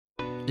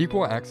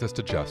Equal access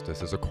to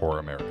justice is a core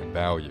American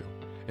value.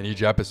 In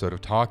each episode of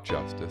Talk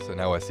Justice, an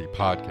LSC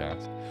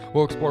podcast,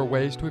 we'll explore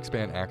ways to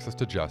expand access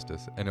to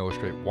justice and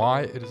illustrate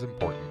why it is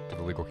important to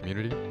the legal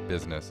community,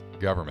 business,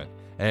 government,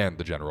 and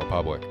the general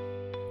public.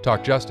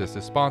 Talk Justice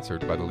is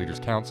sponsored by the Leaders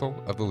Council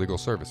of the Legal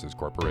Services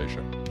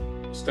Corporation.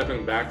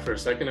 Stepping back for a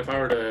second, if I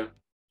were to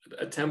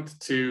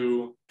attempt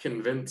to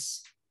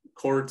convince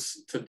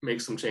courts to make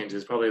some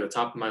changes, probably at the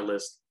top of my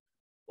list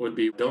would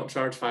be don't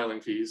charge filing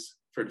fees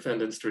for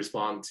defendants to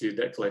respond to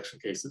debt collection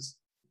cases.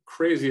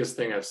 Craziest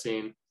thing I've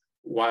seen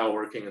while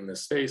working in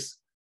this space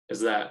is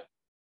that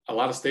a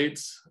lot of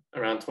states,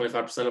 around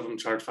 25% of them,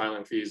 charge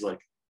filing fees, like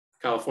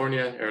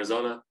California,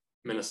 Arizona,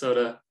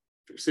 Minnesota.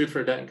 If you're sued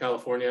for a debt in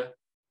California,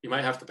 you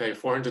might have to pay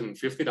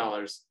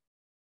 $450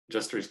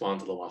 just to respond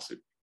to the lawsuit.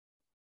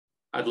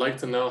 I'd like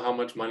to know how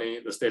much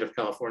money the state of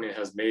California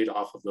has made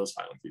off of those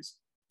filing fees.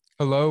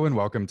 Hello and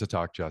welcome to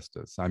Talk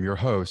Justice. I'm your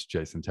host,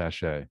 Jason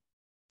Taché.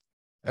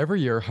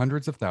 Every year,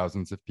 hundreds of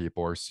thousands of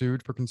people are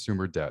sued for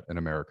consumer debt in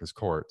America's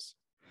courts.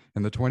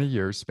 In the 20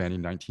 years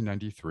spanning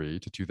 1993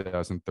 to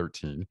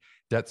 2013,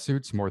 debt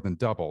suits more than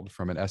doubled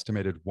from an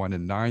estimated 1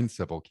 in 9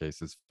 civil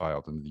cases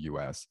filed in the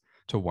U.S.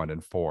 to 1 in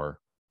 4.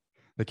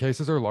 The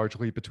cases are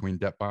largely between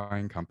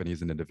debt-buying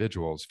companies and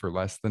individuals for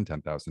less than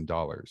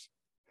 $10,000.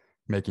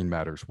 Making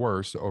matters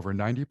worse, over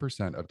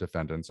 90% of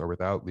defendants are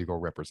without legal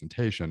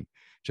representation,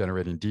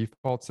 generating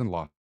defaults and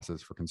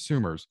losses for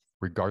consumers,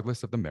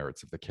 regardless of the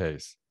merits of the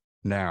case.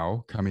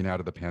 Now, coming out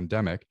of the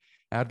pandemic,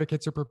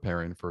 advocates are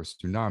preparing for a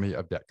tsunami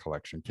of debt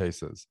collection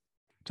cases.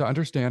 To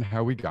understand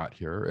how we got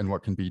here and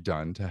what can be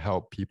done to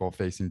help people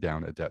facing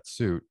down a debt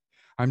suit,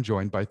 I'm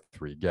joined by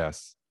 3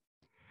 guests.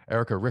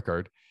 Erica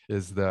Rickard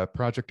is the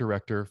Project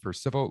Director for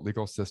Civil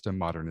Legal System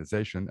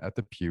Modernization at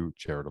the Pew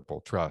Charitable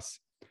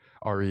Trust.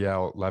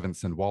 Ariel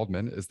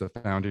Levinson-Waldman is the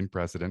founding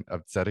president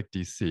of Tzedek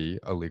DC,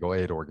 a legal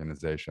aid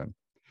organization.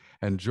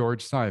 And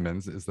George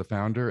Simons is the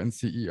founder and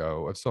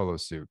CEO of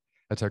SoloSuit,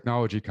 a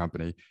technology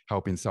company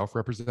helping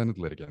self-represented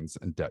litigants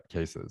in debt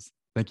cases.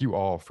 Thank you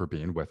all for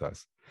being with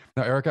us.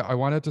 Now, Erica, I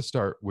wanted to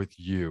start with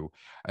you,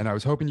 and I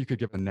was hoping you could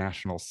give a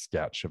national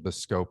sketch of the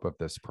scope of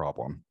this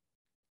problem.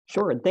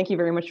 Sure. Thank you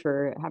very much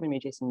for having me,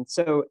 Jason.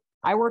 So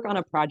I work on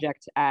a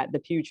project at the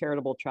Pew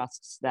Charitable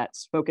Trusts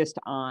that's focused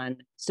on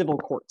civil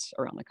courts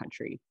around the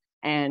country.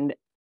 And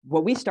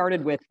what we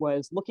started with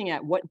was looking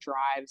at what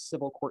drives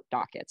civil court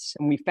dockets.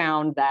 And we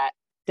found that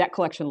debt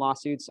collection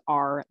lawsuits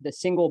are the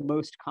single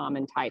most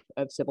common type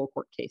of civil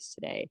court case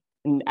today.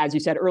 And as you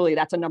said earlier,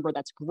 that's a number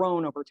that's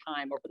grown over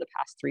time over the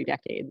past 3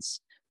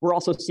 decades. We're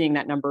also seeing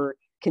that number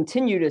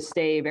continue to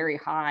stay very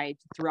high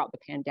throughout the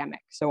pandemic.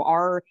 So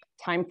our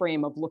time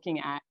frame of looking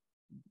at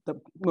the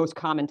most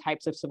common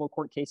types of civil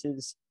court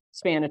cases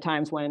span at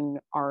times when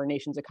our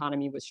nation's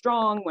economy was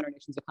strong, when our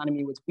nation's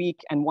economy was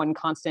weak, and one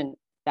constant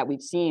that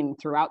we've seen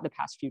throughout the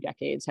past few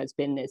decades has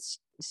been this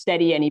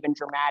steady and even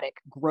dramatic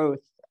growth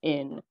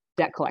in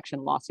debt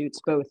collection lawsuits,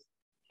 both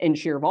in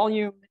sheer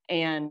volume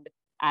and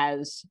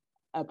as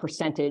a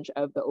percentage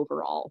of the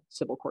overall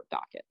civil court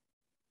docket.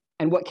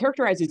 And what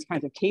characterizes these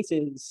kinds of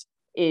cases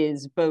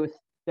is both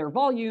their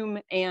volume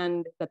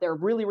and that they're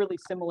really, really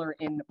similar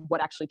in what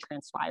actually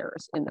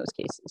transpires in those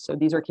cases. So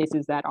these are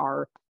cases that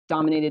are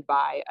dominated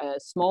by a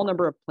small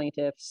number of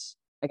plaintiffs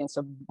against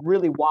a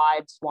really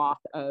wide swath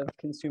of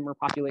consumer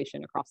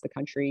population across the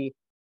country,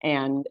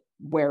 and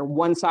where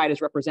one side is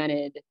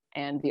represented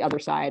and the other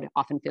side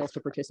often fails to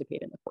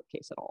participate in the court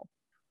case at all.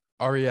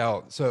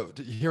 Ariel, so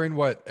hearing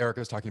what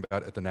Erica is talking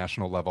about at the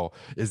national level,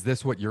 is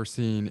this what you're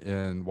seeing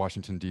in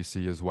Washington,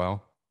 D.C. as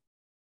well?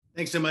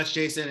 Thanks so much,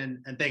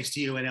 Jason, and thanks to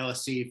you and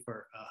LSC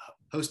for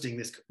hosting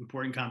this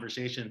important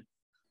conversation.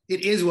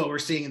 It is what we're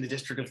seeing in the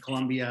District of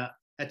Columbia.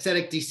 At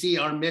Tzedek DC,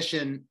 our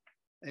mission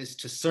is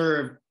to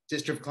serve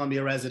District of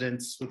Columbia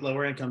residents with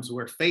lower incomes who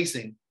are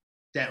facing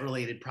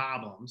debt-related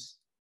problems,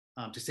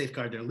 to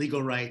safeguard their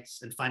legal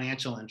rights and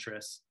financial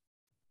interests.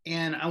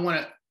 And I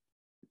want to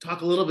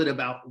talk a little bit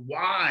about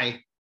why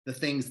the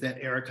things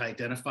that Erica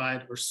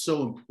identified are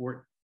so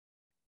important.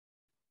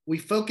 We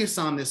focus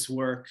on this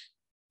work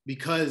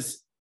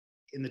because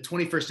in the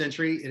 21st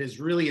century, it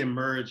has really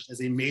emerged as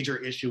a major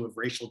issue of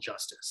racial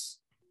justice.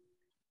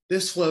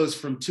 This flows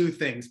from 2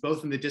 things,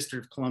 both in the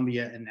District of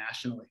Columbia and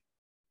nationally.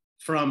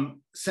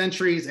 From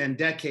centuries and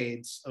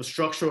decades of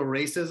structural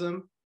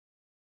racism,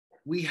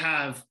 we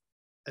have,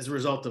 as a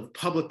result of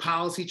public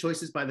policy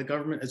choices by the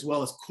government, as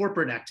well as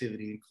corporate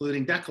activity,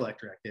 including debt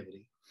collector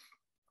activity,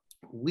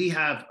 we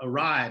have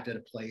arrived at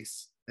a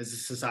place as a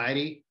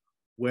society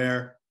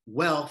where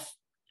wealth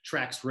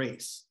tracks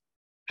race.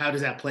 How does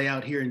that play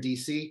out here in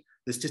DC?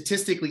 The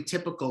statistically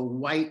typical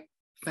white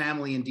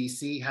family in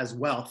DC has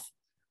wealth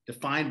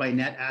defined by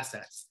net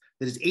assets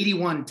that is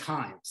 81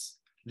 times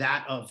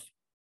that of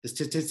the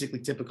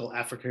statistically typical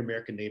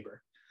African-American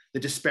neighbor.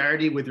 The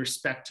disparity with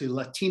respect to the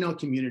Latino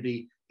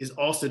community is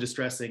also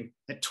distressing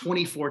at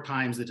 24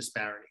 times the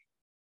disparity.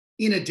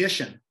 In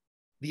addition,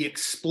 the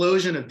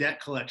explosion of debt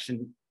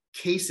collection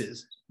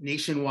cases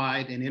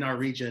nationwide and in our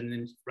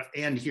region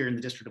and here in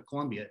the District of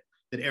Columbia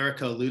that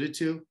Erica alluded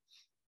to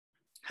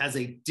has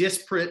a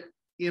disparate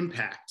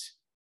impact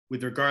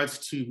with regards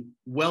to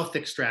wealth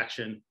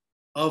extraction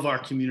of our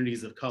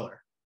communities of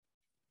color.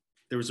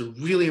 There was a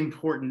really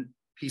important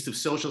piece of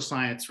social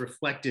science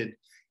reflected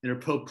in a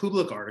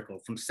ProPublica article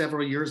from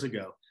several years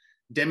ago,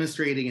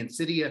 demonstrating in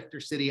city after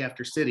city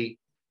after city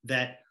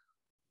that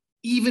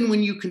even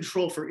when you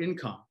control for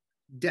income,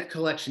 debt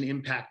collection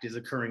impact is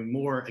occurring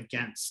more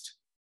against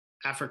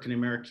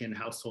African-American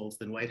households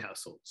than white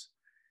households.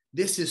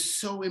 This is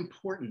so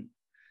important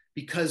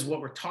because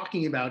what we're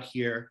talking about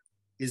here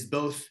is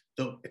both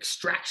the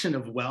extraction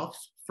of wealth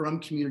from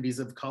communities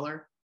of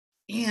color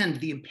and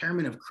the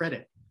impairment of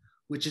credit,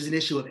 which is an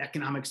issue of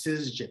economic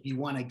citizenship. You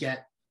want to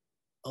get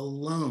a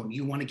loan,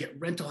 you want to get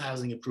rental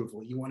housing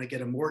approval, you want to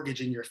get a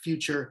mortgage in your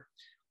future.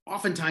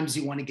 Oftentimes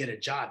you want to get a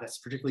job. That's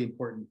particularly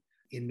important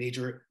in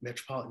major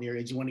metropolitan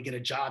areas. You want to get a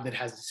job that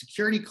has a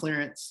security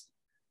clearance.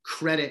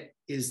 Credit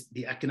is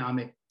the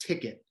economic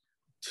ticket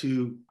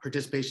to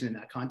participation in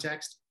that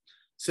context.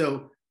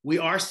 So we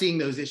are seeing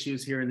those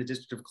issues here in the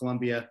District of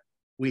Columbia.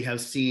 We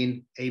have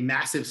seen a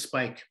massive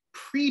spike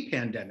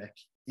pre-pandemic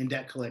in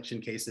debt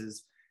collection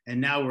cases. And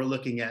now we're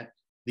looking at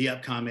the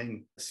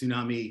upcoming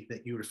tsunami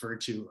that you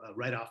referred to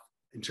right off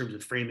in terms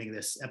of framing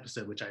this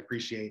episode, which I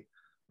appreciate.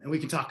 And we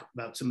can talk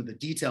about some of the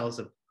details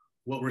of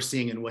what we're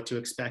seeing and what to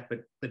expect.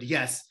 But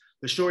yes,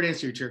 the short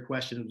answer to your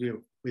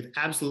question, we've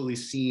absolutely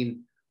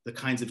seen the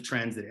kinds of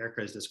trends that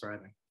Erica is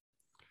describing.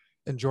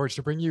 And George,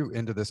 to bring you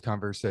into this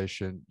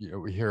conversation,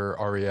 we hear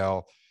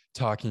Ariel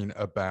talking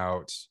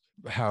about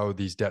how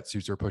these debt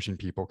suits are pushing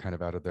people kind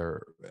of out of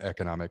their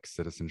economic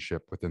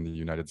citizenship within the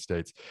United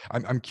States.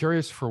 I'm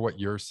curious for what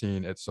you're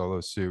seeing at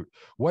Solo Suit.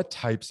 What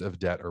types of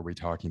debt are we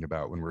talking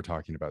about when we're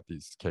talking about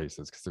these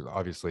cases? Because there's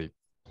obviously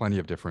plenty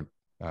of different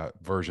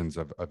versions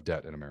of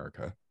debt in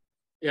America.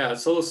 Yeah,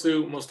 at Solo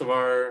Suit, most of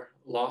our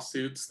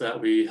lawsuits that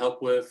we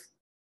help with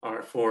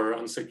are for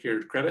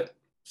unsecured credit.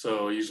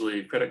 So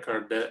usually credit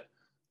card debt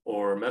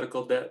or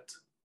medical debt.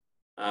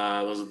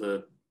 Those are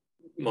the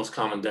most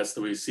common debts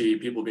that we see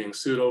people being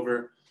sued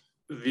over.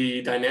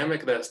 The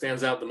dynamic that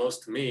stands out the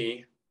most to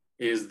me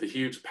is the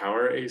huge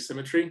power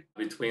asymmetry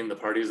between the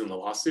parties in the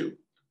lawsuit.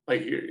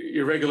 Like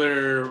your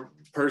regular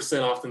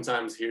person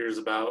oftentimes hears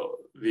about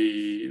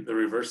the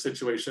reverse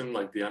situation,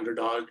 like the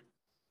underdog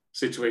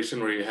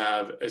situation where you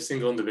have a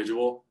single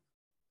individual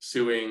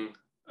suing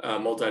a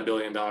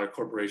multi-billion-dollar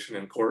corporation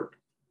in court,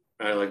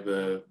 right? Like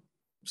the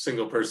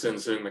single person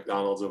suing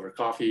McDonald's over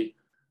coffee.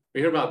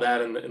 We hear about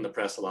that in the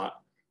press a lot.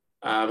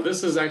 But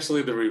this is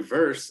actually the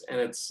reverse, and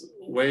it's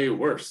way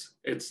worse.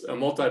 It's a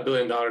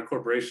multi-billion-dollar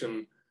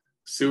corporation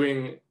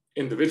suing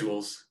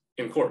individuals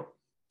in court.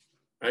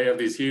 Right? You have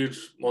these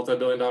huge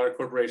multi-billion-dollar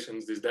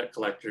corporations, these debt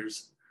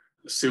collectors,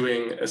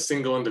 suing a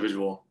single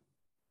individual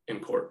in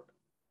court.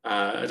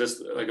 I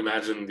just like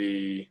imagine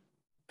the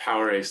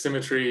power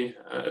asymmetry.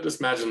 Just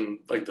imagine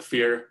like the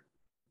fear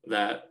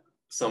that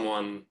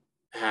someone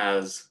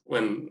has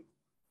when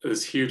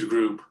this huge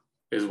group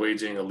is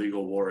waging a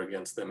legal war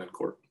against them in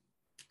court.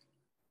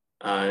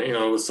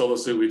 With Solo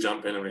Suit, we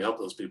jump in and we help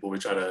those people. We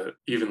try to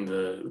even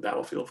the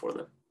battlefield for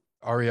them.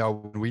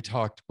 Ariel, when we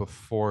talked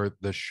before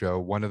the show,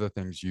 one of the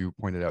things you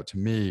pointed out to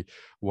me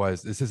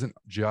was this isn't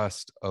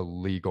just a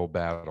legal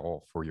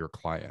battle for your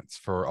clients.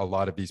 For a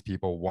lot of these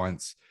people,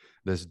 once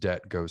this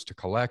debt goes to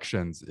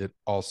collections, it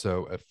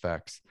also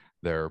affects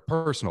their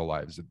personal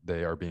lives.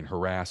 They are being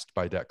harassed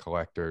by debt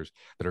collectors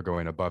that are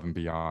going above and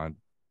beyond,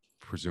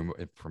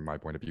 presumably, from my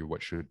point of view,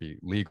 what should be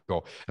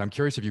legal. And I'm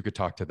curious if you could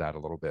talk to that a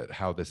little bit,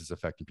 how this is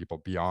affecting people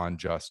beyond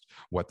just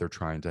what they're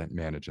trying to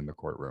manage in the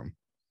courtroom.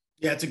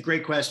 Yeah, it's a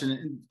great question.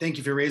 And thank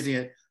you for raising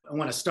it. I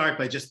want to start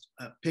by just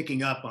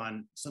picking up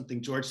on something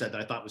George said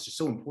that I thought was just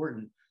so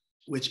important,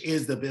 which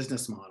is the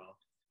business model.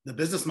 The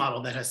business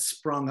model that has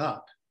sprung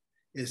up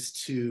is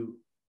to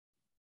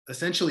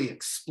essentially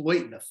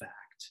exploit the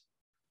fact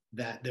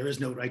that there is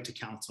no right to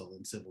counsel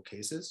in civil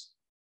cases,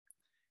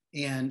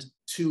 and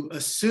to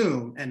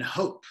assume and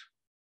hope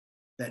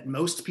that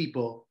most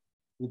people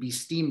will be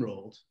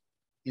steamrolled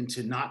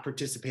into not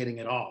participating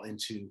at all,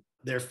 into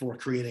therefore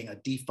creating a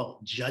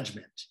default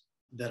judgment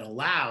that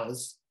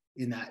allows,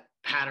 in that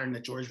pattern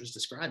that George was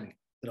describing,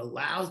 that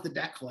allows the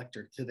debt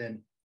collector to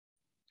then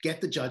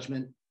get the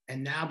judgment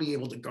and now be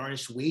able to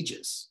garnish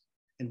wages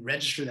and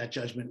register that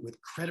judgment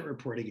with credit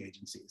reporting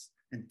agencies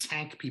and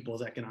tank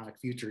people's economic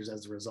futures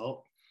as a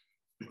result.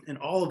 And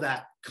all of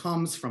that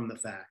comes from the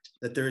fact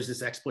that there is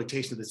this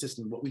exploitation of the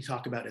system, what we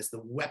talk about as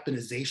the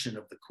weaponization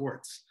of the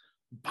courts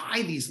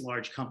by these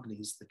large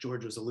companies that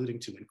George was alluding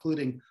to,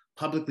 including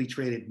publicly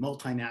traded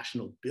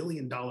multinational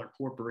billion-dollar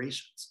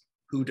corporations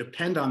who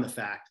depend on the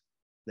fact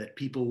that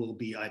people will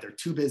be either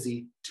too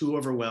busy, too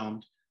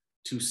overwhelmed,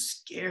 too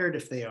scared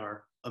if they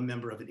are a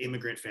member of an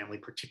immigrant family.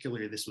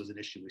 Particularly, this was an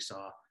issue we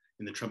saw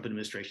in the Trump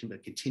administration,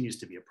 but continues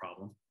to be a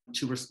problem,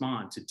 to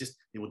respond,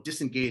 they will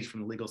disengage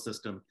from the legal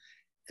system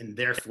and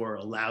therefore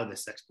allow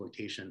this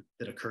exploitation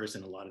that occurs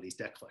in a lot of these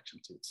debt collection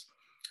suits.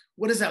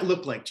 What does that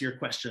look like, to your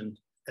question,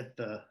 at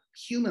the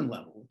human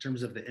level in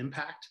terms of the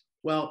impact?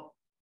 Well,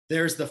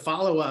 there's the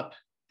follow-up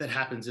that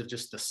happens of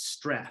just the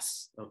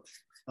stress of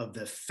of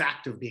the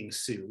fact of being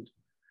sued.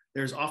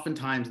 There's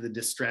oftentimes the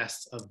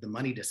distress of the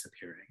money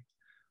disappearing.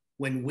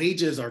 When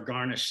wages are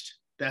garnished,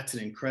 that's an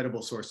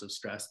incredible source of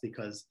stress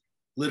because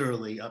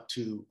literally up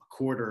to a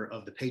quarter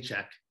of the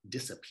paycheck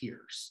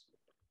disappears.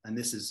 And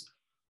this is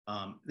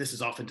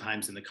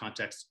oftentimes in the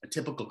context, a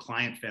typical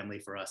client family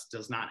for us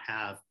does not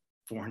have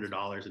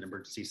 $400 in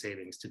emergency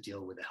savings to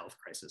deal with a health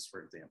crisis,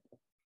 for example.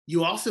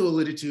 You also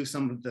alluded to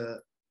some of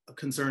the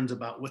concerns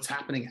about what's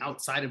happening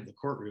outside of the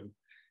courtroom.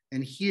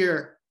 And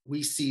here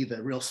we see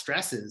the real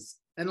stresses.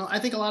 And I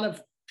think a lot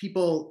of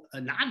people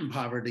not in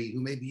poverty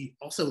who may be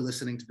also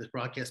listening to this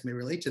broadcast may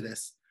relate to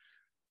this.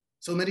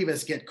 So many of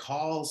us get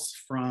calls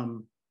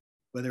from,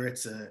 whether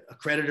it's a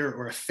creditor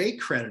or a fake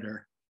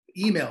creditor,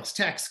 emails,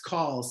 texts,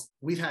 calls.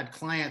 We've had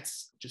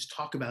clients just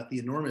talk about the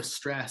enormous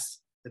stress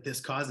that this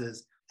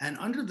causes. And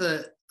under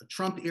the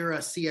Trump era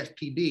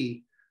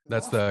CFPB,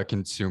 that's the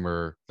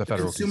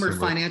Federal Consumer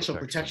Financial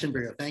Protection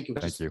Bureau. Thank you.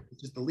 Thank you.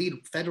 Which is the lead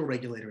federal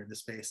regulator in this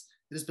space.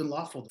 It has been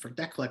lawful for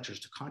debt collectors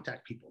to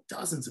contact people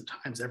dozens of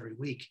times every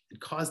week and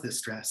cause this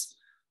stress.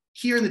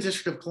 Here in the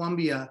District of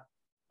Columbia,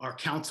 our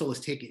counsel is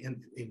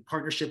taking, in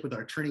partnership with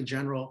our Attorney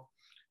General,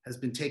 has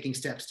been taking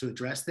steps to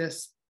address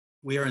this.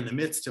 We are in the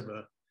midst of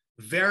a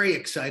very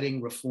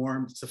exciting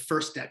reform. It's the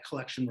first debt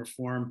collection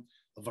reform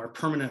of our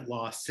permanent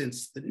law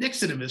since the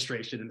Nixon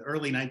administration in the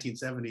early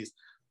 1970s,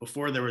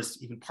 before there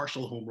was even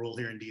partial home rule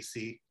here in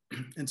DC.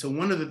 And so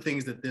one of the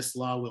things that this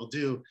law will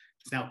do,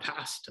 it's now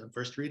passed on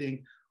first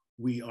reading.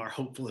 We are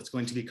hopeful it's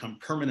going to become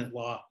permanent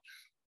law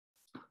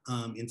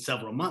in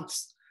several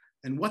months.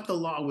 And what the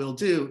law will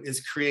do is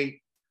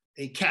create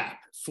a cap,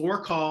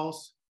 4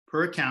 calls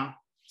per account.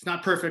 It's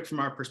not perfect from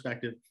our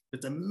perspective, but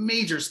it's a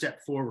major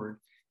step forward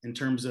in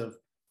terms of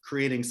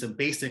creating some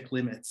basic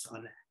limits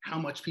on how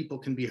much people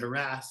can be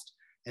harassed,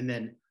 and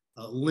then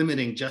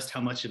limiting just how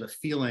much of a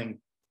feeling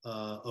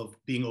of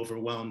being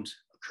overwhelmed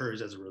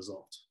occurs as a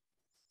result.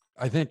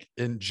 I think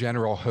in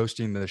general,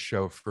 hosting this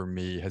show for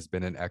me has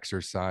been an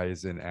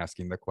exercise in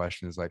asking the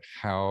questions like,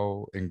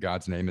 how in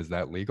God's name is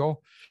that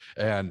legal?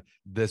 And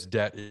this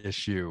debt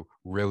issue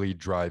really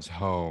drives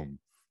home,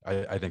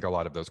 I think, a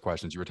lot of those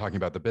questions. You were talking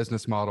about the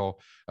business model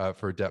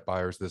for debt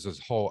buyers. There's this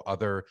whole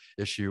other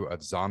issue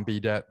of zombie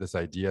debt, this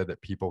idea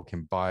that people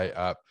can buy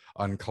up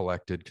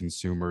uncollected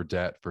consumer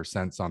debt for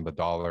cents on the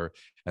dollar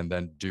and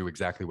then do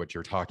exactly what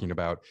you're talking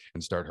about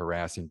and start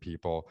harassing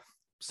people,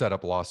 set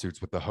up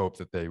lawsuits with the hope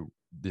that the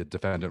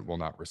defendant will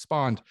not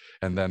respond,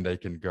 and then they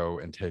can go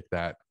and take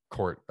that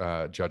court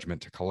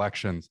judgment to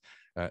collections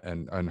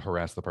and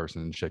harass the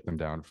person and shake them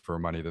down for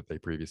money that they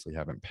previously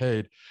haven't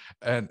paid.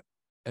 And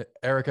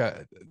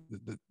Erica,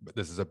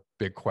 this is a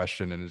big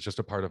question, and it's just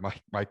a part of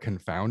my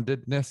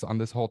confoundedness on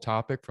this whole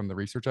topic from the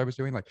research I was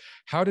doing. Like,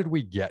 how did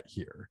we get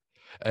here,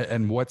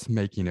 and what's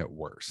making it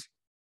worse?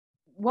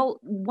 Well,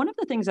 one of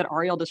the things that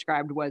Ariel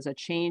described was a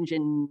change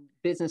in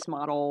business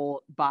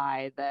model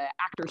by the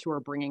actors who are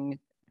bringing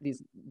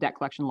these debt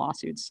collection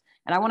lawsuits.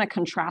 And I want to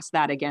contrast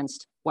that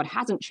against what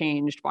hasn't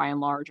changed by and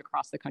large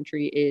across the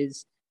country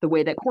is the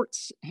way that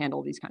courts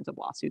handle these kinds of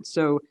lawsuits.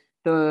 So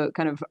the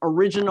kind of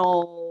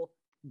original,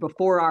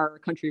 before our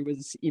country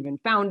was even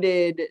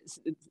founded,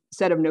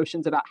 set of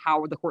notions about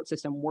how the court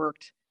system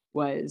worked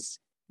was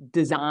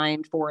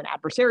designed for an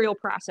adversarial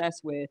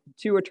process with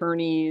 2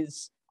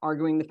 attorneys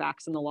arguing the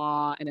facts in the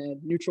law and a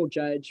neutral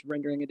judge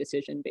rendering a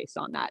decision based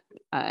on that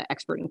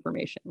expert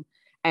information.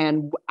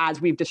 And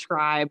as we've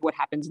described what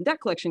happens in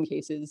debt collection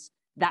cases,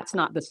 that's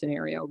not the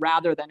scenario.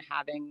 Rather than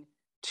having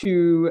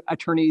 2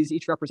 attorneys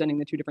each representing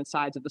the 2 different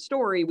sides of the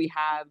story, we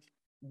have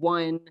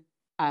one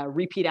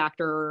repeat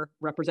actor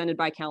represented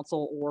by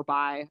counsel or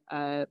by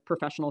a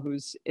professional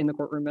who's in the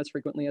courtroom as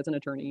frequently as an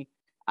attorney.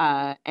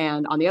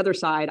 And on the other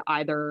side,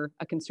 either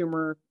a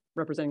consumer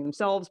representing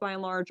themselves by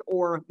and large,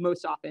 or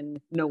most often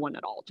no one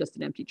at all, just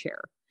an empty chair.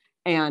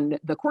 And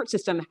the court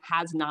system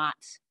has not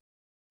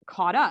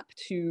caught up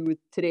to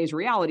today's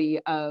reality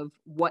of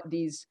what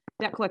these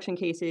debt collection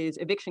cases,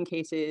 eviction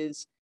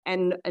cases,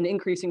 and an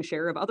increasing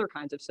share of other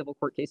kinds of civil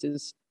court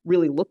cases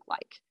really look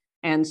like.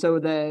 And so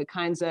the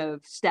kinds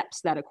of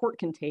steps that a court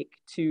can take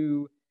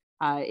to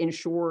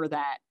ensure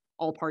that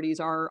all parties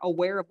are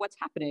aware of what's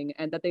happening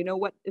and that they know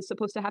what is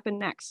supposed to happen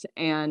next,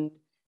 and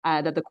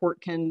that the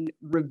court can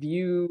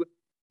review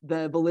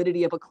the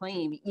validity of a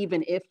claim,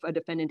 even if a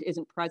defendant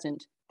isn't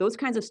present. Those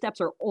kinds of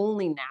steps are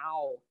only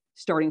now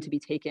starting to be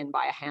taken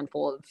by a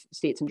handful of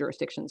states and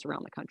jurisdictions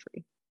around the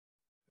country.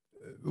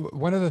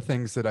 One of the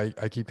things that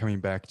I keep coming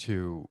back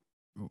to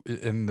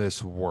in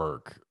this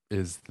work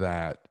is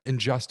that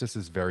injustice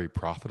is very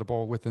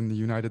profitable within the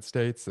United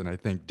States. And I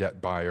think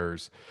debt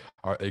buyers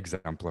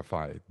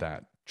exemplify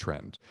that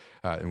trend.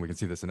 And we can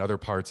see this in other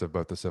parts of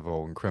both the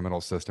civil and criminal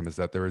system, is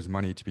that there is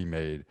money to be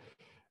made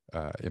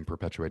in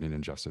perpetuating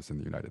injustice in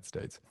the United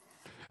States.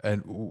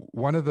 And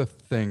one of the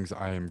things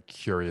I am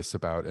curious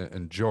about,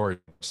 and George,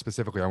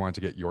 specifically, I want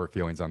to get your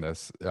feelings on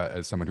this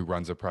as someone who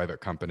runs a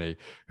private company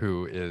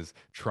who is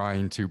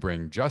trying to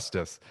bring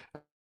justice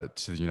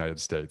to the United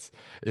States.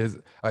 Is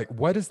like,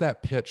 what does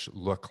that pitch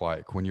look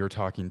like when you're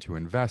talking to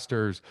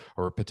investors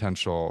or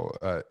potential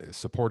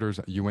supporters?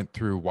 You went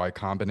through Y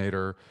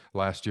Combinator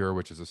last year,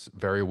 which is a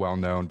very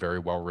well-known, very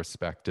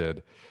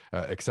well-respected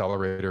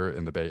accelerator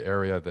in the Bay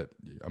Area that,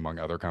 among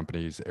other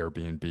companies,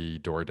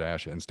 Airbnb,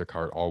 DoorDash,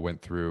 Instacart, all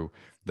went through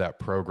that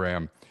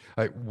program.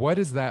 Like, what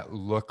does that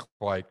look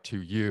like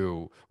to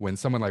you when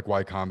someone like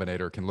Y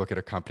Combinator can look at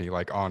a company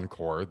like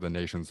Encore, the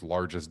nation's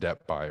largest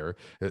debt buyer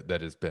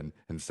that has been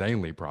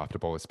insanely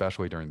profitable,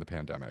 especially during the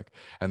pandemic,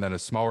 and then a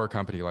smaller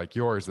company like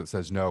yours that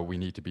says, no, we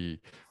need to be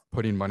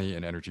putting money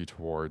and energy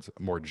towards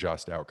more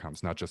just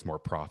outcomes, not just more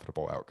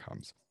profitable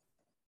outcomes?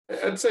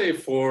 I'd say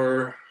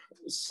for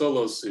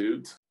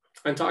SoloSuit,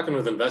 and talking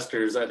with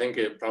investors, I think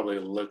it probably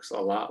looks a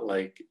lot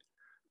like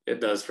it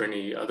does for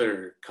any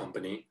other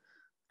company.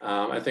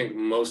 I think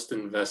most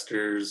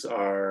investors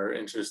are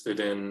interested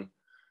in,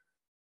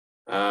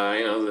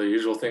 the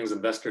usual things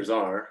investors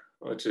are,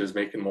 which is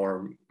making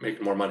more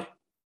money.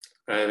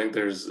 I think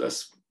there's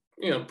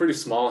a pretty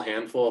small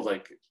handful of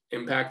like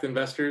impact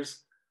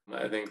investors.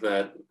 I think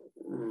that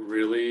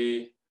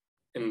really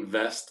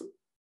invest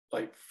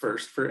like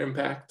first for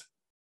impact.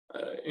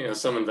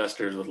 Some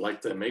investors would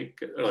like to make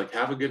or like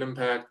have a good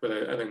impact,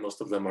 but I think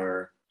most of them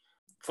are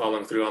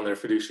following through on their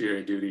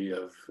fiduciary duty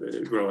of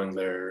growing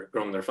their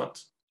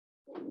funds.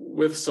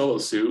 With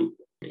SoloSuit,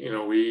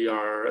 we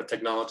are a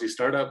technology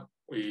startup.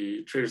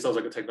 We treat ourselves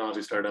like a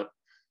technology startup,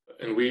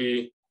 and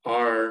we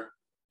are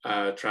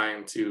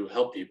trying to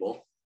help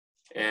people.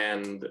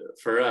 And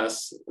for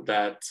us,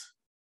 that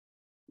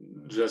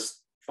just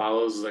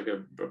follows like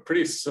a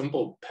pretty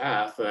simple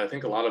path that I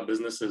think a lot of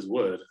businesses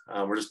would.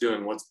 We're just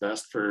doing what's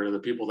best for the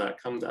people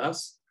that come to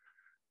us.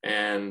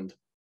 And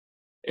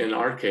in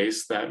our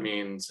case, that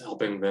means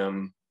helping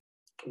them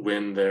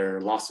win their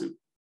lawsuit.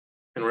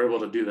 And we're able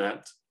to do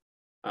that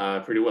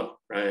pretty well,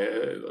 right?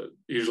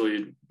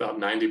 Usually about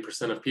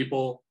 90% of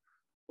people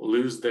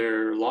lose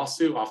their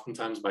lawsuit,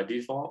 oftentimes by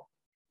default.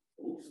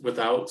 With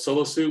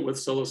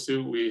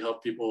SoloSuit, we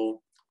help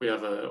people. We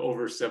have an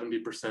over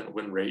 70%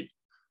 win rate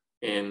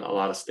in a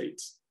lot of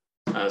states.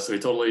 So we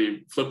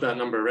totally flip that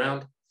number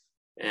around,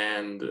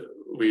 and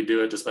we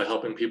do it just by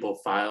helping people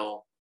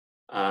file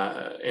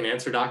an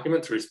answer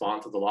document to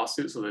respond to the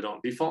lawsuit so they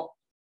don't default.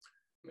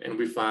 And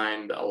we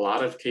find a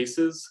lot of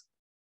cases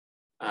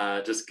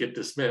just get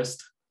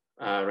dismissed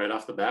right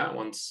off the bat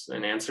once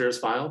an answer is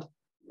filed.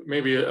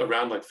 Maybe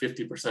around like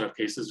 50% of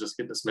cases just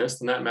get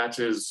dismissed, and that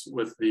matches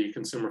with the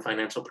Consumer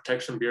Financial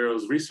Protection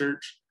Bureau's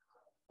research.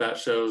 That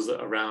shows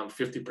that around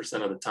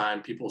 50% of the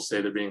time people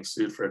say they're being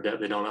sued for a debt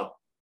they don't owe.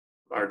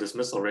 Our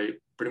dismissal rate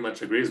pretty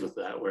much agrees with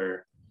that,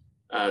 where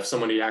if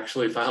somebody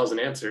actually files an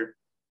answer,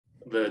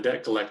 the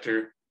debt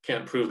collector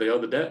can't prove they owe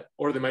the debt,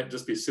 or they might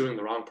just be suing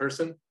the wrong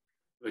person.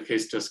 The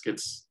case just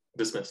gets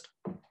dismissed.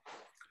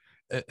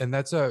 And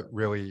that's a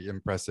really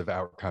impressive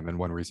outcome, and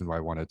one reason why I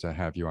wanted to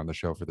have you on the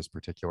show for this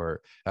particular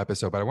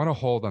episode. But I want to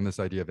hold on this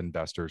idea of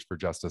investors for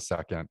just a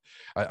second.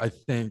 I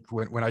think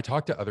when I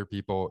talk to other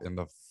people in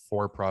the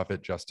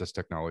for-profit justice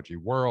technology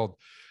world,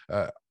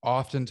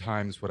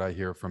 oftentimes what I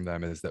hear from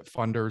them is that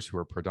funders who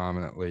are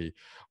predominantly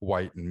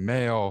white and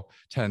male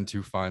tend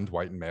to fund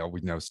white and male. We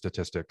know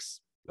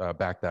statistics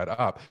back that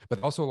up,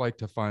 but also like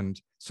to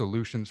fund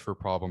solutions for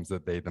problems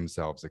that they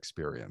themselves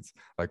experience,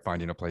 like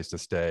finding a place to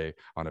stay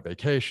on a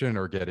vacation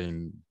or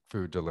getting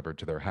food delivered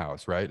to their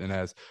house, right? And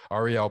as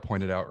Ariel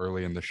pointed out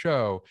early in the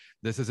show,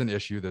 this is an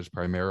issue that's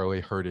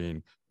primarily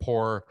hurting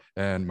poor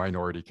and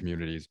minority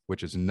communities,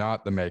 which is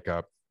not the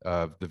makeup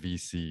of the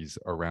VCs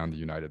around the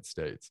United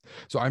States.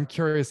 So I'm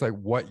curious, like,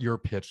 what your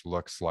pitch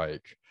looks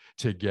like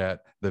to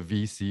get the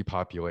VC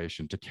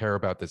population to care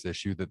about this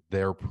issue that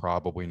they're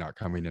probably not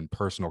coming in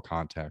personal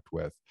contact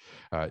with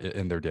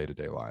in their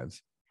day-to-day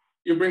lives.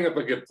 You bring up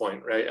a good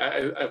point, right?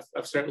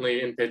 I've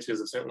certainly in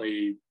pitches, I've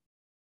certainly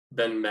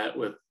been met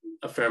with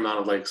a fair amount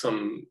of like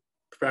some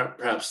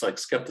perhaps like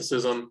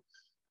skepticism,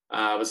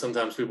 but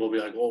sometimes people will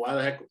be like, well, why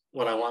the heck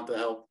would I want to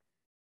help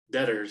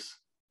debtors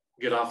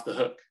get off the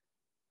hook?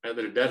 Right?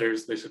 They're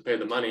debtors, they should pay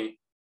the money.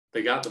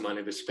 They got the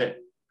money, they should pay.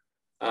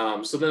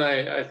 So then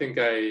I think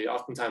I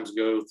oftentimes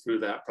go through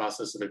that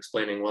process of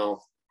explaining,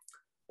 well,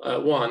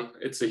 one,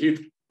 it's a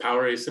huge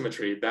power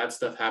asymmetry. Bad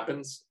stuff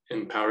happens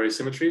in power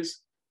asymmetries.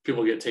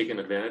 People get taken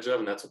advantage of,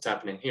 and that's what's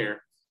happening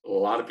here. A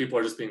lot of people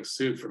are just being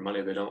sued for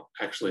money they don't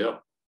actually owe.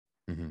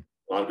 Mm-hmm.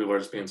 A lot of people are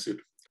just being sued.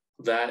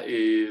 That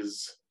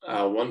is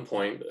one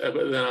point.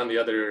 But then on the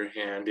other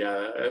hand,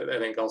 I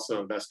think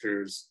also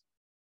investors,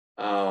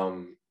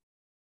 some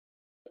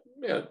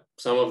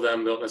of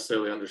them don't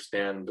necessarily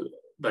understand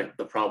like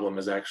the problem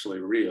is actually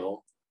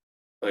real.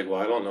 Like,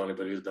 well, I don't know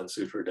anybody who's been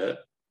sued for debt.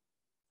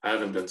 I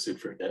haven't been sued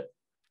for debt.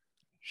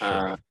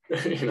 Sure.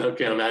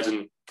 Can't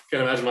imagine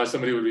why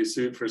somebody would be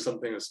sued for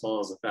something as small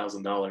as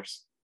 $1,000.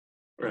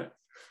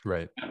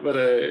 Right. But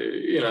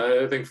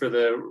I think for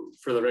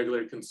the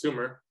regular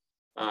consumer,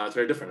 it's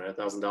very different. Right?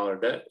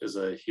 $1,000 debt is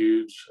a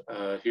huge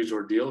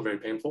ordeal, very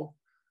painful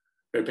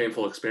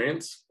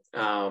experience.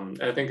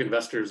 I think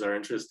investors are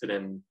interested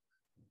in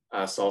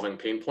solving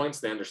pain points.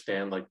 They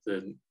understand like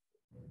the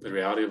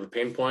reality of the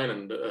pain point,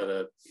 and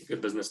a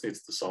good business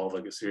needs to solve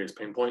like a serious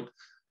pain point.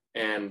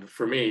 And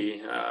for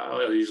me,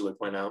 I'll usually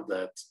point out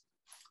that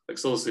like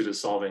SoloSuite is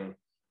solving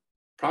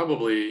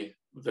probably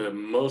the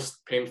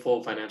most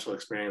painful financial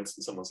experience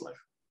in someone's life.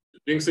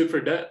 Being sued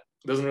for debt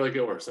doesn't really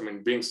get worse. I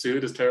mean, being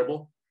sued is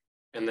terrible.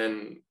 And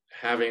then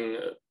having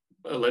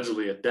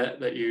allegedly a debt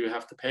that you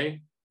have to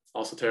pay,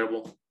 also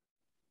terrible.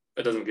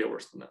 It doesn't get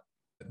worse than that.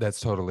 That's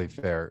totally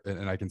fair.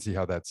 And I can see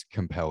how that's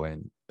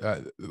compelling.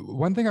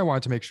 One thing I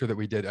wanted to make sure that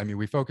we did, I mean,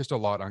 we focused a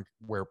lot on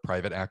where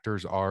private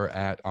actors are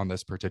at on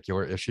this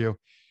particular issue.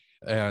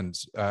 And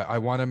I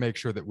want to make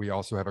sure that we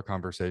also have a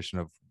conversation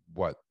of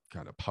what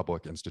kind of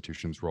public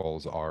institutions'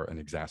 roles are in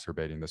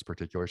exacerbating this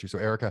particular issue. So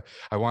Erica,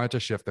 I wanted to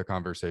shift the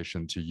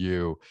conversation to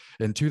you.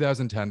 In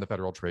 2010, the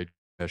Federal Trade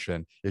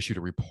Commission issued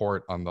a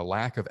report on the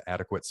lack of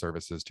adequate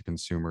services to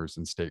consumers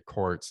in state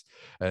courts.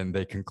 And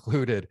they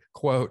concluded,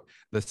 quote,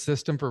 "The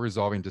system for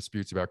resolving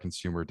disputes about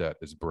consumer debt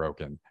is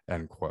broken,"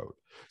 end quote.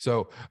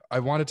 So I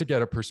wanted to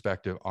get a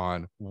perspective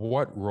on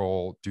what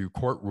role do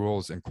court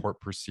rules and court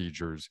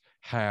procedures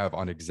have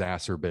on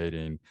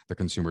exacerbating the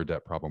consumer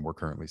debt problem we're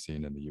currently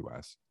seeing in the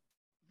US?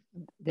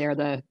 They're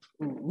the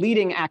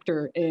leading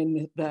actor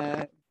in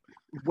the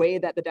way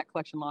that the debt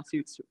collection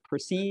lawsuits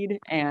proceed,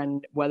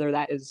 and whether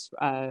that is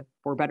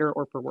for better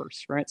or for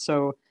worse, right?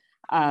 So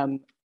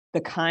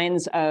the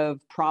kinds of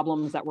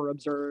problems that were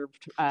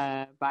observed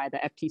by the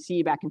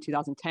FTC back in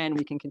 2010,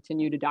 we can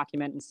continue to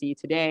document and see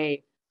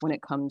today when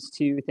it comes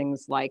to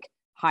things like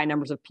high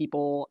numbers of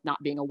people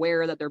not being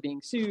aware that they're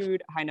being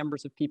sued, high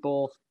numbers of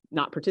people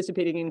not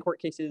participating in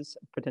court cases,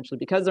 potentially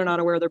because they're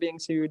not aware they're being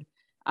sued.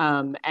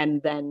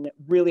 And then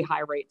really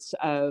high rates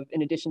of,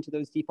 in addition to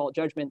those default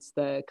judgments,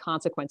 the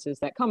consequences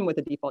that come with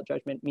a default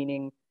judgment,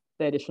 meaning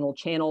the additional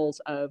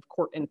channels of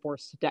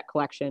court-enforced debt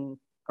collection,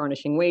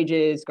 garnishing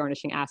wages,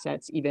 garnishing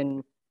assets,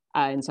 even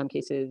in some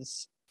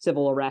cases,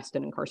 civil arrest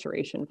and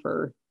incarceration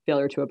for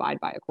failure to abide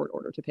by a court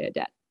order to pay a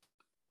debt.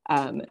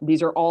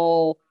 These are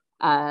all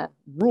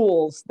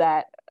rules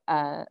that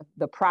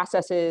the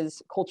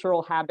processes,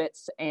 cultural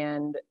habits,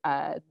 and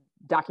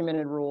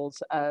documented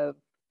rules of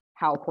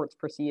how courts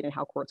proceed and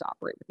how courts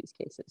operate with these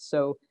cases.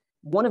 So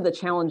one of the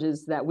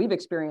challenges that we've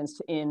experienced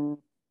in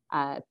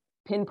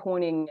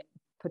pinpointing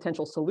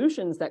potential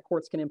solutions that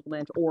courts can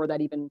implement, or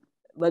that even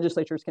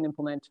legislatures can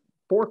implement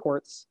for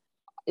courts,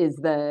 is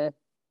the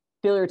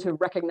failure to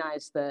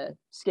recognize the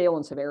scale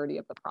and severity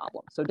of the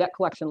problem. So debt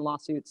collection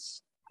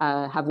lawsuits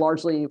have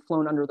largely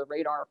flown under the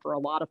radar for a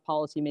lot of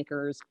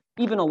policymakers,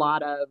 even a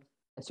lot of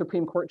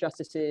Supreme Court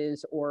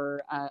justices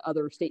or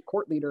other state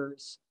court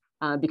leaders,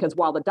 because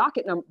while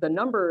the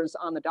numbers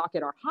on the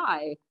docket are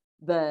high,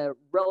 the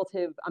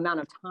relative amount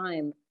of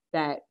time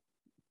that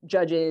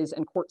judges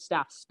and court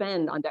staff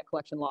spend on debt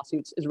collection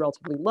lawsuits is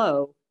relatively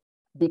low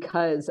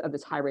because of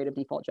this high rate of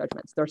default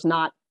judgments. There's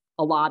not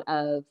a lot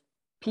of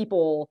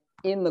people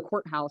in the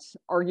courthouse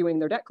arguing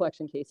their debt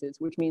collection cases,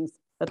 which means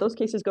that those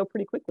cases go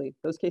pretty quickly.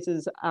 Those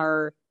cases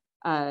are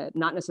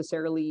not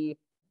necessarily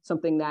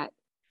something that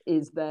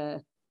is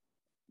the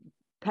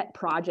pet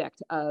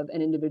project of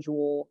an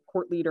individual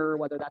court leader,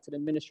 whether that's an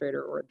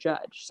administrator or a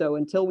judge. So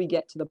until we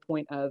get to the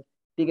point of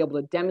being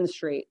able to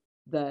demonstrate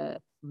the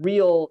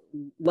real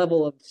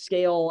level of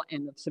scale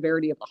and the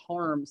severity of the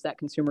harms that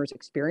consumers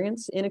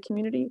experience in a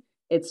community,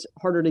 it's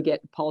harder to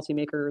get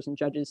policymakers and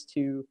judges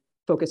to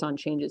focus on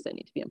changes that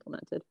need to be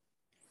implemented.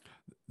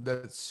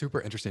 That's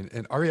super interesting.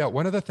 And Ariel,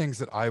 one of the things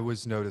that I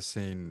was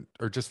noticing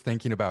or just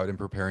thinking about in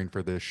preparing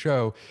for this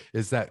show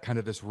is that kind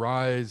of this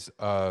rise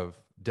of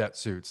debt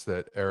suits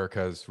that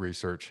Erica's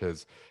research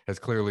has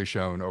clearly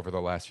shown over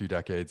the last few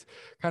decades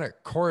kind of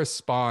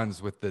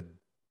corresponds with the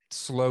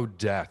slow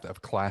death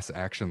of class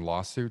action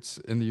lawsuits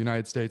in the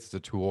United States as a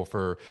tool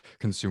for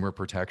consumer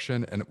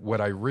protection. And what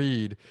I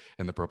read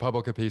in the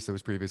ProPublica piece that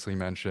was previously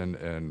mentioned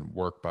and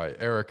work by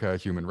Erica,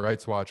 Human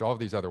Rights Watch, all of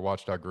these other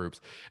watchdog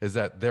groups, is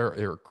that there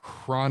are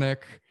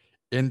chronic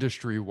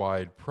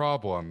industry-wide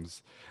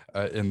problems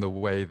in the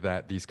way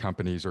that these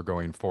companies are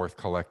going forth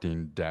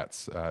collecting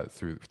debts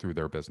through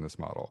their business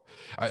model.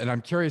 And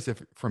I'm curious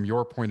if, from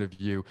your point of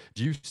view,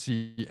 do you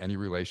see any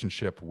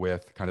relationship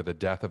with kind of the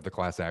death of the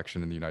class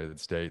action in the United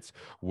States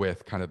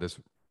with kind of this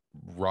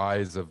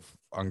rise of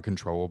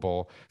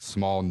uncontrollable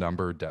small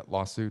number debt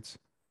lawsuits?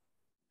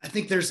 I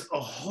think there's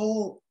a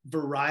whole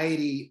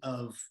variety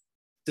of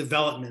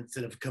developments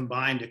that have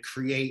combined to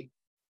create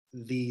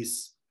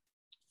these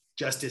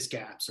justice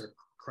gaps or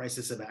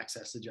crisis of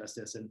access to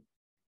justice, and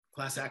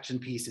class action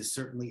piece is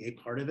certainly a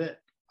part of it.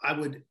 I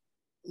would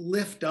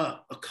lift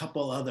up a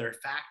couple other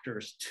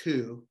factors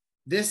too.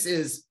 This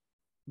is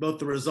both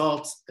the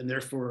results and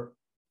therefore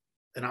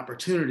an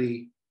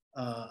opportunity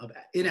of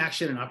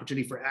inaction and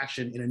opportunity for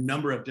action in a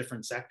number of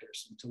different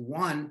sectors. And so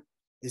one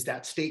is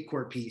that state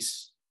court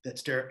piece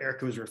that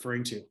Erica was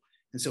referring to.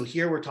 And so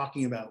here we're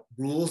talking about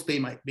rules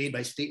made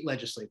by state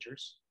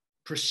legislatures,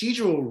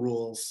 procedural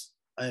rules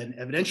and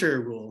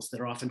evidentiary rules that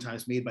are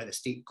oftentimes made by the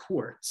state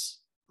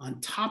courts. On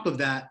top of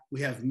that,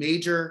 we have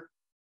major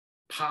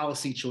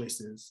policy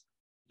choices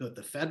at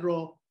the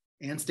federal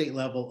and state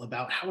level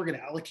about how we're going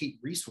to allocate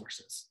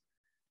resources.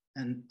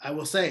 And I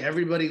will say,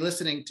 everybody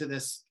listening to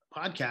this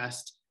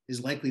podcast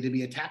is likely to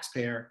be a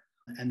taxpayer,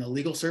 and the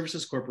Legal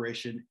Services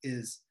Corporation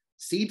is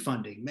seed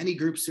funding many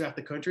groups throughout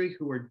the country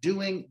who are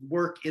doing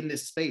work in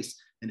this space.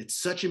 And it's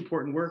such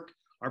important work.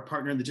 Our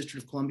partner in the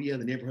District of Columbia,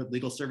 the Neighborhood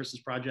Legal Services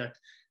Project,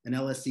 an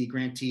LSC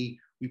grantee,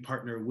 we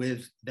partner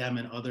with them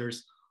and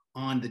others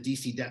on the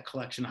DC debt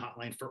collection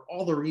hotline for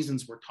all the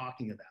reasons we're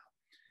talking about.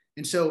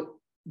 And so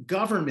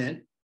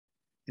government,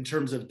 in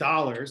terms of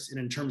dollars and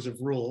in terms of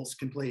rules,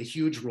 can play a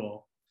huge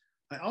role.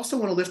 I also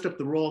want to lift up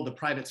the role of the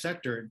private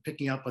sector, and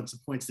picking up on some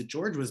points that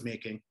George was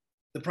making.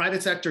 The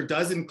private sector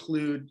does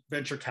include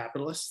venture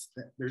capitalists.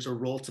 There's a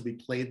role to be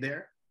played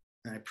there.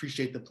 And I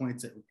appreciate the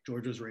points that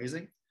George was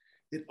raising.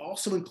 It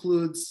also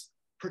includes,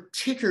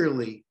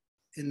 particularly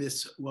in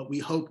this, what we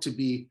hope to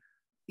be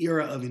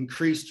era of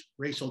increased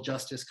racial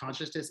justice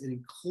consciousness, it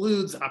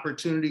includes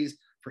opportunities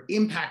for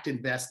impact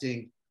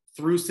investing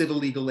through civil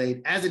legal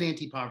aid as an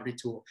anti-poverty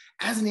tool,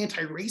 as an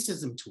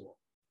anti-racism tool,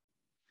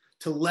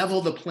 to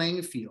level the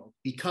playing field,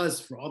 because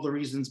for all the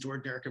reasons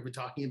George and Erica were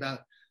talking about,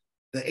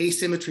 the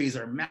asymmetries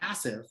are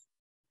massive,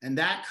 and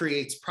that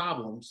creates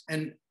problems.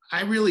 And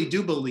I really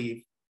do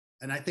believe,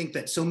 and I think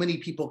that so many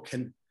people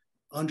can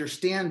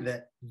understand,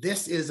 that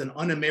this is an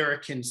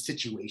un-American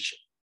situation.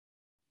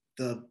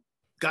 The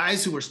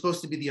guys who are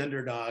supposed to be the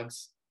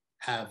underdogs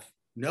have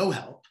no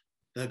help.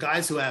 The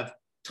guys who have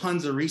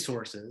tons of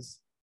resources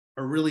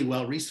are really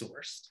well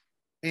resourced.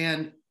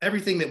 And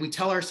everything that we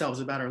tell ourselves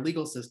about our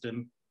legal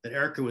system that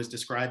Erica was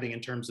describing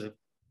in terms of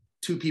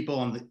two people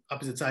on the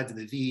opposite sides of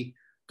the V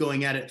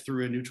going at it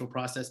through a neutral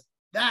process,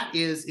 that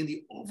is, in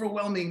the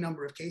overwhelming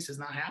number of cases,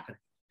 not happening.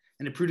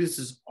 And it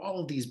produces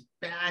all of these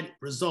bad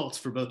results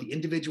for both the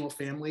individual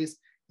families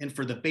and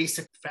for the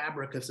basic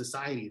fabric of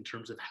society in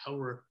terms of how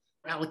we're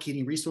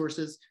allocating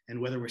resources and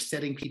whether we're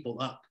setting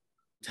people up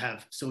to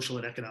have social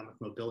and economic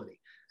mobility.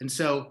 And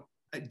so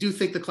I do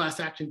think the class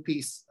action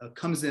piece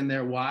comes in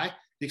there. Why?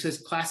 Because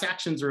class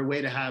actions are a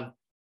way to have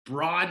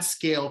broad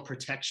scale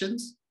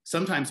protections,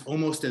 sometimes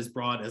almost as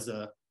broad as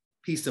a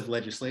piece of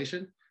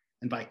legislation.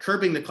 And by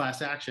curbing the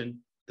class action,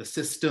 the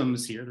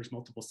systems here, there's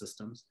multiple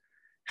systems,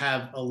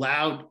 have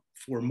allowed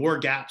for more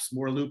gaps,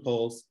 more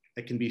loopholes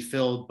that can be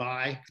filled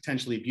by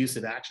potentially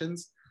abusive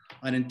actions.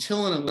 And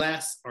until and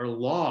unless our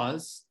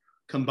laws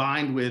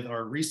combined with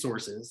our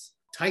resources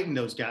tighten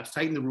those gaps,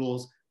 tighten the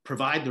rules,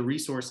 provide the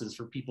resources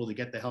for people to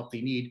get the help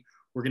they need,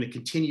 we're going to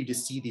continue to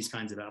see these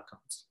kinds of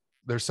outcomes.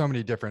 There's so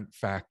many different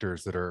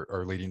factors that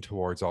are leading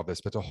towards all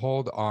this, but to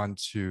hold on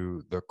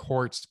to the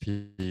courts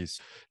piece,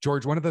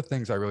 George, one of the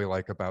things I really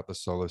like about the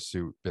solo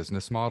suit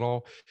business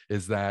model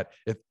is that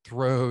it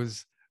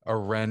throws a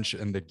wrench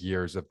in the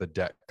gears of the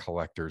debt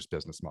collector's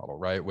business model,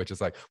 right? Which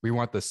is like, we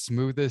want the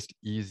smoothest,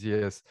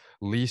 easiest,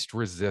 least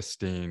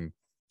resisting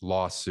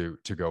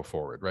lawsuit to go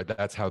forward, right?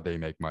 That's how they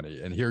make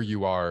money. And here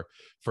you are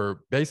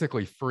for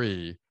basically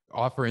free,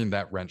 offering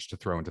that wrench to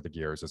throw into the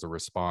gears as a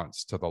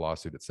response to the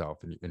lawsuit itself.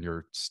 And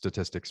your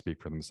statistics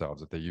speak for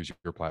themselves. If they use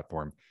your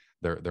platform,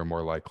 they're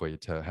more likely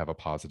to have a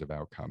positive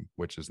outcome,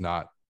 which is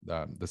not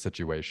the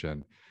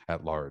situation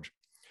at large.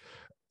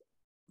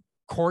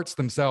 Courts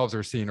themselves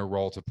are seeing a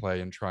role to play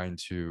in trying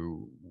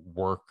to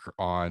work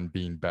on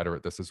being better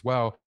at this as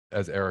well,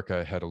 as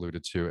Erica had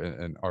alluded to,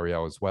 and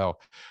Ariel as well.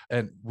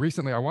 And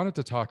recently, I wanted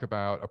to talk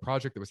about a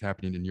project that was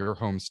happening in your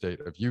home state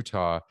of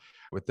Utah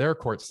with their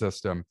court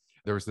system.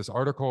 There was this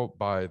article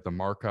by The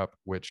Markup,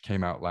 which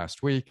came out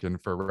last week.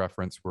 And for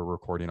reference, we're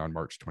recording on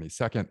March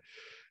 22nd.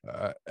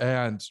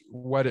 And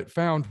what it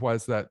found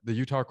was that the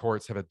Utah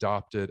courts have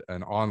adopted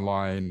an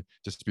online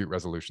dispute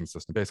resolution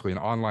system, basically an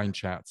online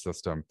chat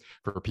system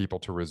for people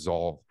to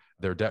resolve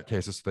their debt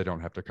cases so they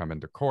don't have to come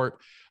into court.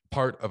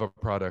 Part of a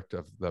product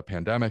of the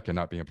pandemic and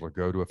not being able to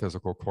go to a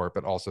physical court,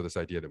 but also this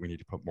idea that we need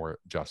to put more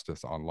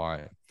justice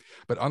online.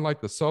 But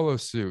unlike the solo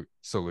suit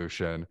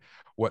solution,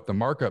 what The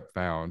Markup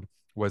found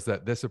was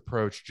that this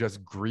approach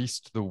just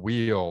greased the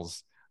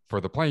wheels for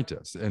the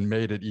plaintiffs and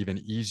made it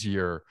even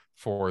easier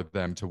for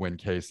them to win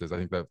cases. I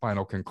think the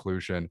final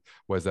conclusion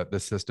was that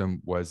this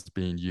system was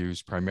being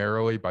used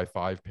primarily by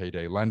 5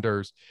 payday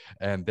lenders,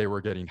 and they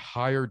were getting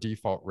higher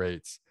default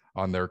rates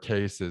on their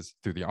cases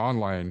through the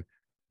online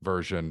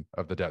version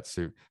of the debt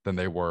suit than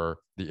they were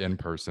the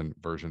in-person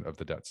version of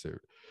the debt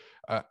suit.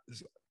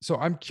 So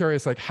I'm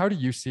curious, like, how do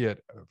you see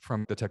it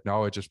from the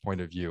technologist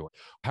point of view?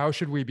 How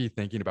should we be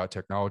thinking about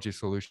technology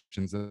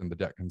solutions in the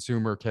debt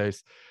consumer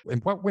case?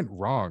 And what went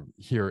wrong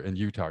here in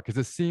Utah? Because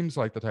it seems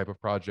like the type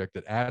of project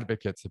that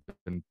advocates have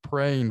been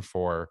praying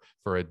for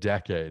a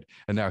decade.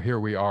 And now here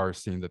we are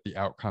seeing that the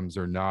outcomes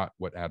are not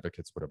what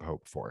advocates would have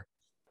hoped for.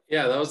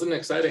 Yeah, that was an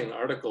exciting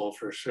article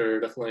for sure.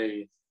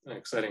 Definitely an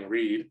exciting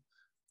read.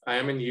 I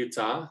am in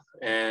Utah,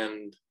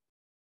 and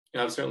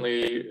I've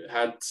certainly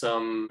had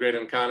some great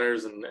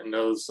encounters and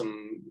know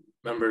some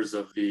members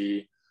of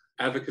the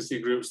advocacy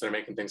groups that are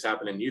making things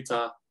happen in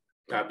Utah,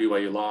 at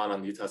BYU Law and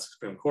on the Utah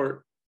Supreme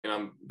Court. And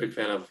I'm a big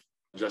fan of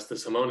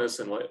Justice Simonis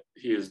and what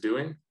he is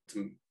doing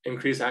to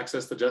increase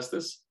access to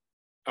justice.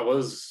 I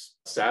was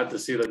sad to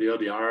see that the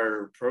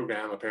ODR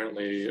program,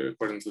 apparently,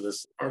 according to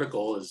this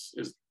article,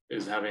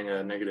 is having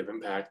a negative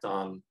impact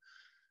on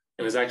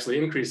and is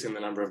actually increasing the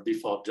number of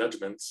default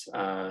judgments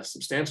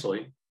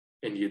substantially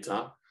in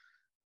Utah.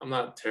 I'm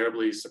not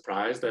terribly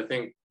surprised. I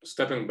think,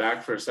 stepping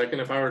back for a second,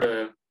 if I were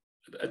to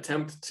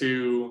attempt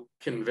to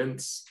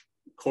convince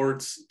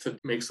courts to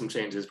make some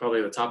changes,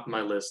 probably the top of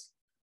my list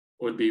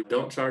would be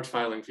don't charge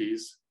filing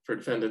fees for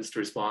defendants to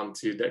respond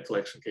to debt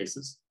collection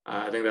cases.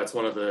 I think that's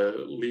one of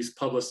the least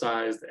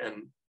publicized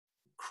and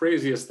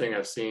craziest thing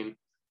I've seen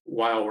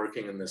while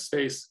working in this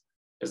space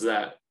is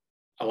that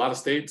a lot of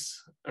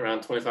states,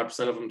 around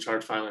 25% of them,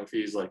 charge filing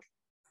fees, like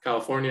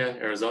California,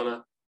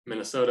 Arizona,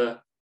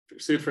 Minnesota. If you're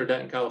sued for a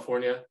debt in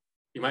California,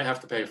 you might have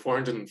to pay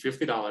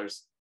 $450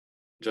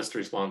 just to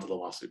respond to the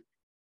lawsuit.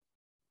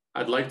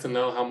 I'd like to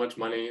know how much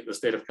money the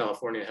state of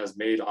California has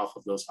made off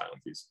of those filing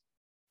fees.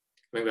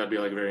 I think that'd be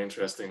like a very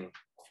interesting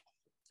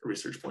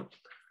research point.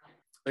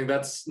 I think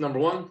that's number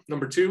one.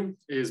 Number two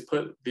is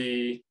put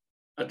the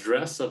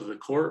address of the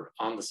court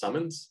on the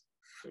summons.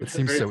 It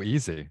seems so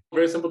easy.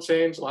 Very simple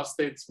change. A lot of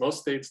states,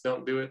 most states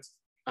don't do it.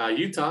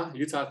 Utah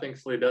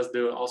thankfully does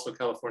do it. Also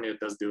California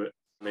does do it.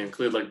 And they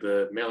include like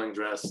the mailing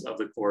address of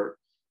the court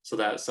so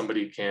that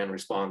somebody can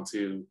respond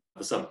to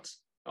the summons.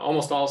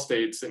 Almost all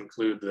states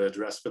include the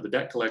address for the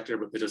debt collector,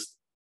 but they just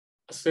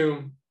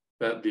assume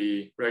that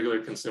the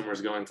regular consumer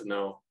is going to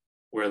know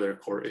where their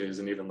court is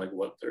and even like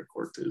what their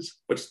court is,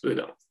 which they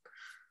don't.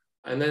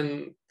 And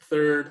then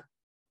third,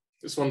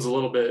 this one's a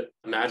little bit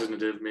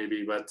imaginative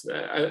maybe, but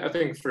I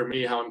think for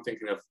me, how I'm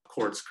thinking of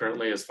courts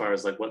currently as far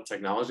as like what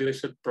technology they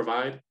should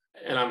provide,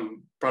 and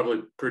I'm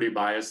probably pretty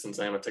biased since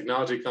I am a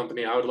technology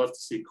company, I would love to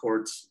see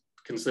courts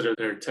consider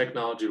their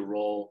technology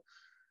role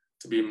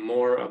to be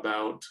more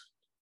about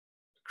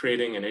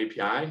creating an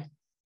API,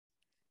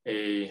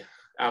 a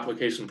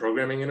application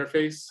programming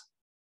interface,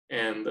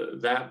 and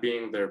that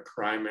being their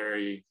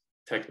primary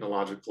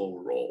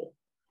technological role.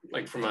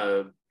 Like from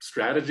a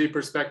strategy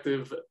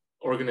perspective,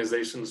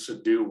 organizations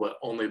should do what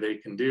only they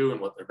can do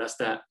and what they're best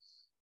at.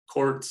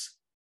 Courts,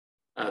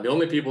 the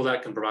only people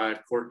that can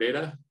provide court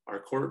data are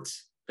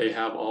courts. They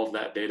have all of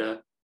that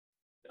data,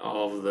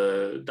 all of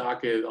the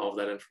docket, all of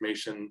that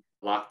information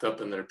locked up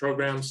in their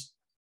programs.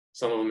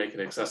 Some of them make it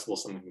accessible,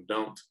 some of them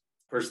don't.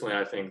 Personally,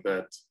 I think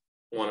that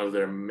one of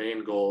their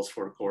main goals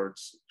for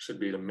courts should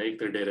be to make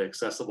their data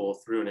accessible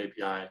through an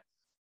API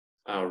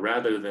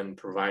rather than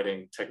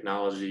providing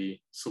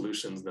technology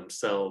solutions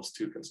themselves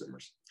to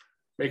consumers.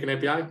 Make an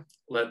API,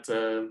 let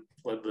the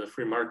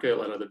free market,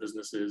 let other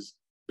businesses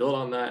build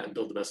on that and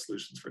build the best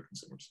solutions for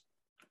consumers.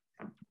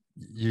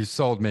 You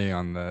sold me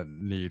on the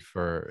need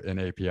for an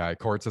API.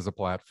 Courts as a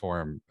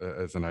platform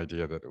is an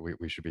idea that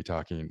we should be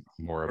talking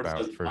more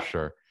about for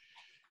sure.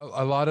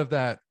 A lot of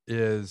that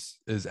is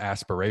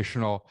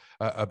aspirational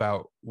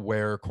about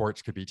where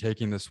courts could be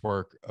taking this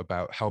work,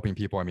 about helping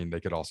people. I mean, they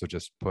could also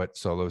just put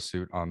Solo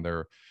Suit on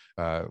their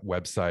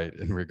website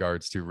in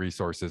regards to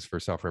resources for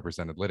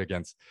self-represented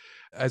litigants.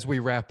 As we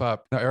wrap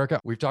up, now, Erica,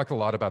 we've talked a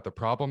lot about the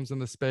problems in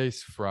the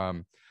space,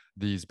 from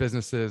these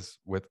businesses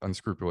with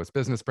unscrupulous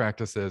business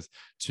practices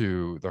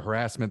to the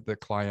harassment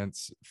that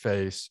clients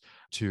face,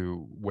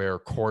 to where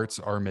courts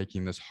are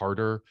making this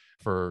harder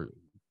for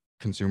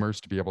consumers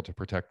to be able to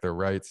protect their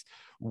rights.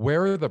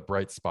 Where are the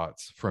bright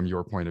spots from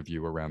your point of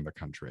view around the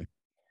country?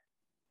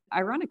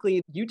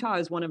 Ironically, Utah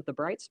is one of the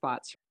bright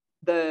spots.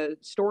 The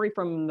story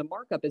from the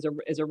markup is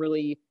a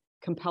really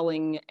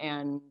compelling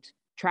and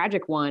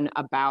tragic one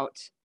about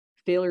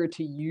failure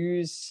to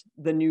use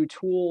the new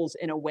tools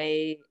in a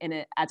way,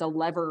 as a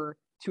lever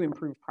to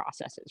improve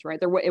processes, right?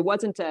 It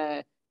wasn't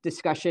a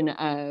discussion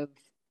of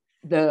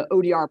the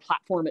ODR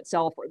platform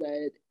itself or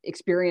the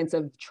experience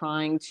of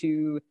trying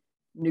to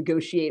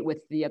negotiate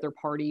with the other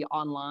party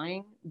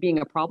online being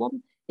a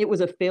problem. It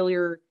was a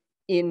failure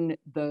in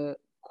the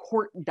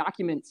court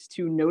documents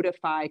to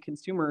notify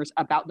consumers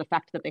about the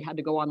fact that they had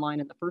to go online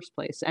in the first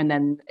place. And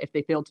then if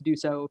they failed to do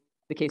so,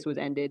 the case was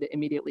ended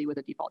immediately with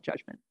a default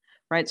judgment,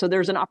 right? So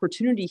there's an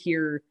opportunity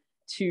here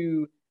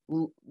to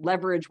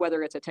leverage,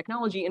 whether it's a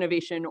technology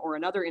innovation or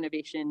another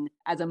innovation,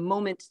 as a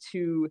moment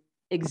to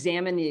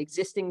examine the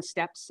existing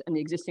steps and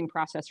the existing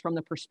process from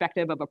the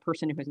perspective of a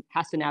person who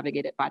has to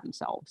navigate it by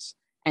themselves,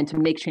 and to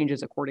make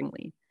changes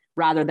accordingly,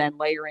 rather than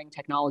layering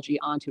technology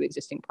onto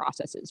existing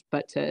processes,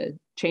 but to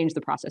change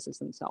the processes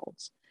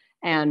themselves.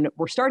 And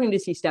we're starting to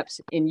see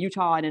steps in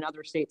Utah and in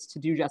other states to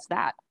do just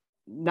that.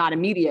 Not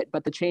immediate,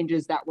 but the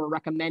changes that were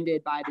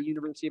recommended by the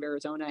University of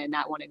Arizona in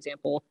that one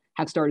example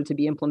have started to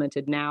be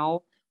implemented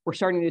now. We're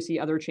starting to see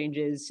other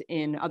changes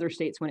in other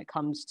states when it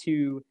comes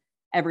to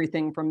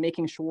everything from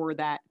making sure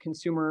that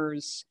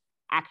consumers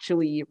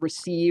actually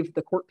receive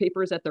the court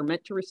papers that they're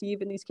meant to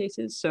receive in these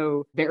cases.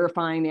 So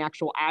verifying the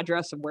actual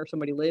address of where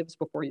somebody lives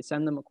before you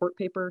send them a court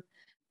paper,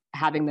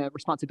 having the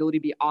responsibility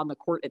be on the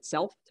court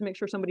itself to make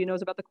sure somebody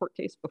knows about the court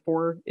case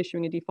before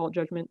issuing a default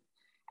judgment.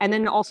 And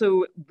then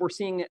also we're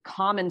seeing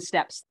common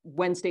steps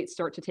when states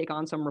start to take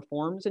on some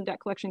reforms in debt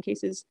collection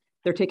cases.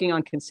 They're taking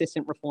on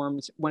consistent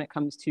reforms when it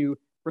comes to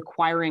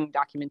requiring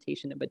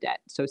documentation of a debt.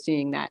 So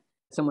seeing that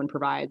someone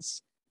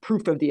provides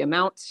proof of the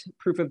amount,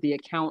 proof of the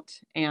account,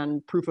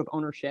 and proof of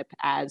ownership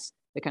as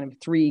the kind of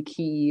three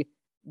key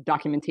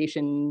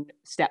documentation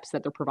steps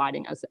that they're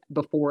providing as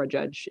before a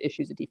judge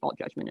issues a default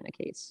judgment in a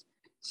case.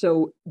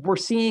 So we're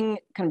seeing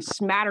kind of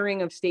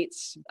smattering of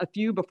states, a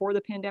few before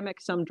the pandemic,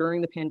 some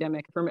during the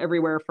pandemic, from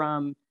everywhere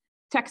from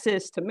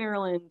Texas to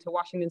Maryland to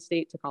Washington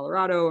State to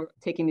Colorado,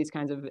 taking these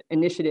kinds of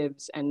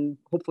initiatives, and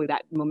hopefully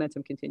that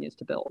momentum continues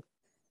to build.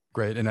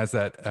 Great. And as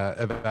that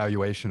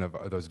evaluation of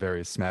those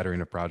various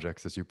smattering of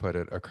projects, as you put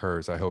it,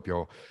 occurs, I hope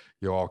you'll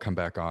all come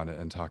back on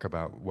and talk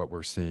about what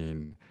we're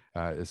seeing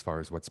as far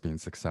as what's being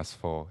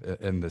successful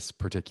in this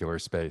particular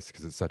space,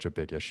 because it's such a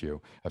big issue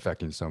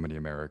affecting so many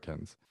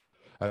Americans.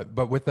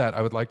 But with that,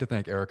 I would like to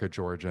thank Erica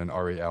George and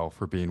Ariel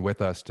for being with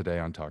us today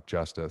on Talk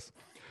Justice.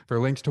 For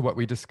links to what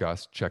we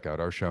discussed, check out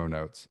our show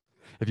notes.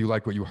 If you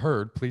like what you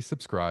heard, please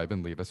subscribe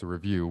and leave us a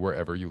review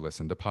wherever you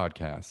listen to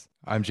podcasts.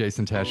 I'm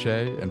Jason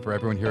Taché, and for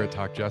everyone here at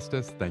Talk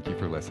Justice, thank you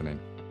for listening.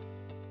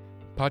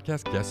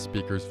 Podcast guest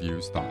speakers'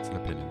 views, thoughts, and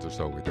opinions are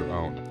solely their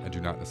own and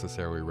do not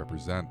necessarily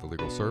represent the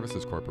Legal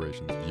Services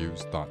Corporation's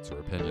views, thoughts, or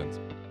opinions.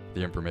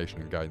 The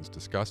information and guidance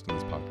discussed in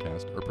this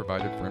podcast are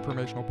provided for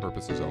informational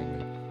purposes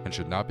only and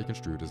should not be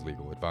construed as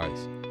legal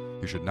advice.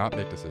 You should not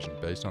make decisions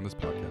based on this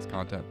podcast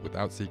content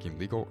without seeking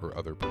legal or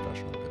other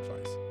professional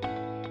advice.